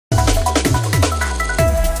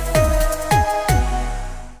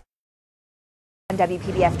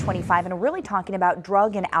WPBF 25 and we're really talking about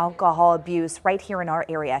drug and alcohol abuse right here in our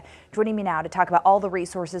area. Joining me now to talk about all the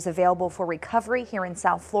resources available for recovery here in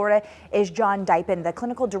South Florida is John Dyben, the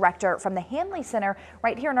clinical director from the Hanley Center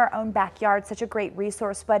right here in our own backyard. Such a great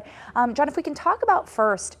resource. But John, if we can talk about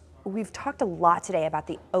first, we've talked a lot today about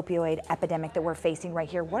the opioid epidemic that we're facing right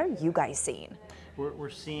here. What are you guys seeing? We're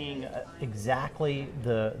seeing exactly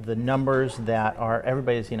the numbers that are,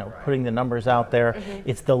 everybody's putting the numbers out there.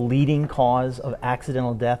 It's the leading cause of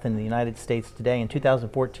accidental death in the United States today. In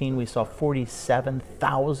 2014 we saw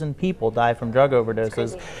 47,000 people die from drug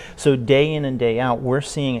overdoses. So day in and day out we're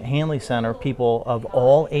seeing at Hanley Center people of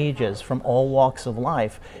all ages from all walks of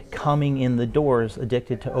life coming in the doors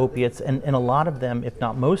addicted to opiates, and a lot of them, if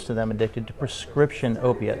not most of them, addicted to prescription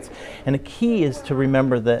opiates. And the key is to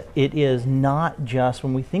remember that it is not just,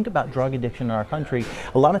 when we think about drug addiction in our country,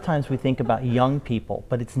 a lot of times we think about young people,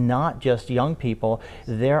 but it's not just young people.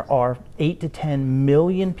 There are 8 to 10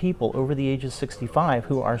 million people over the age of 65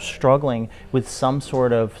 who are struggling with some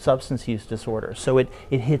sort of substance use disorder. So it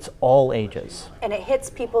hits all ages. And it hits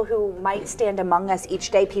people who might stand among us each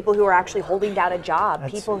day, people who are actually holding down a job,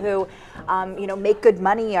 people who make good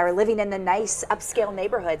money, are living in the nice upscale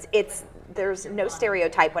neighborhoods. There's no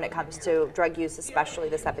stereotype when it comes to drug use, especially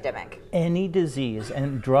this epidemic. Any disease,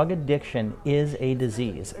 and drug addiction is a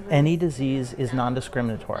disease. Any disease is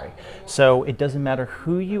non-discriminatory. So it doesn't matter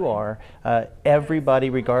who you are, everybody,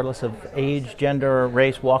 regardless of age, gender,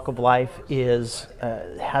 race, walk of life, has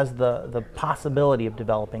the possibility of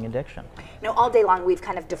developing addiction. All day long we've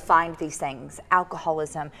kind of defined these things.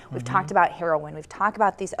 Alcoholism, we've talked about heroin, we've talked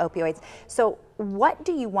about these opioids. So what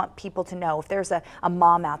do you want people to know? If there's a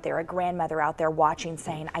mom out there, a grandmother out there watching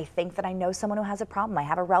saying, I think that I know someone who has a problem, I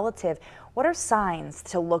have a relative, what are signs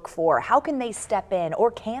to look for? How can they step in, or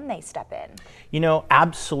can they step in?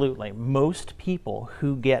 Absolutely. Most people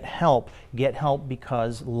who get help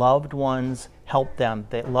because loved ones help them,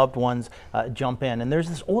 that loved ones jump in. And there's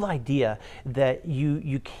this old idea that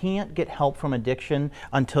you can't get help from addiction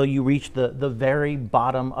until you reach the very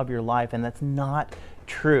bottom of your life, and that's not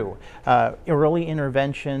true. Early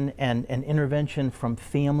intervention and intervention from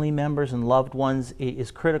family members and loved ones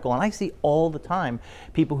is critical. And I see all the time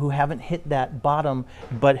people who haven't hit that bottom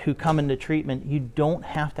but who come into treatment. You don't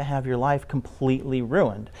have to have your life completely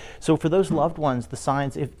ruined. So for those loved ones, the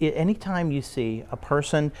signs, anytime you see a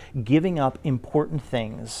person giving up important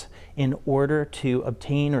things in order to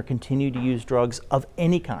obtain or continue to use drugs of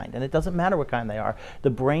any kind, and it doesn't matter what kind they are, the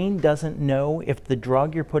brain doesn't know if the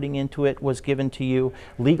drug you're putting into it was given to you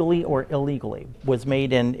legally or illegally, was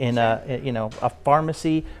made in a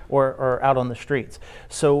pharmacy or out on the streets.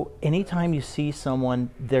 So anytime you see someone,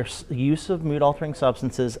 their use of mood-altering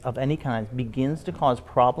substances of any kind begins to cause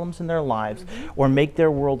problems in their lives or make their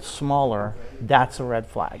world smaller, that's a red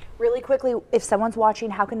flag. Really quickly, if someone's watching,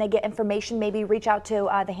 how can they get information? Maybe reach out to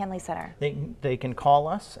the Hanley Center. They can call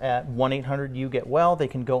us at 1-800-YOU-GET-WELL. They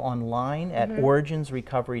can go online at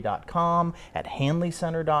originsrecovery.com, at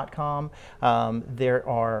hanleycenter.com. There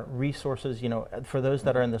are resources, for those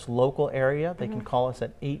that are in this local area. They can call us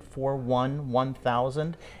at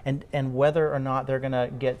 841-1000, and whether or not they're going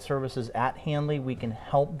to get services at Hanley, we can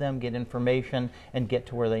help them get information and get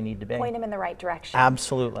to where they need to be. Point them in the right direction.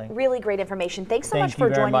 Absolutely. Really great information. Thanks so much for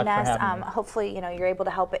joining us. Hopefully, you're able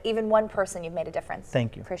to help even one person. You've made a difference.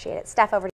 Thank you. Appreciate it. Staff over.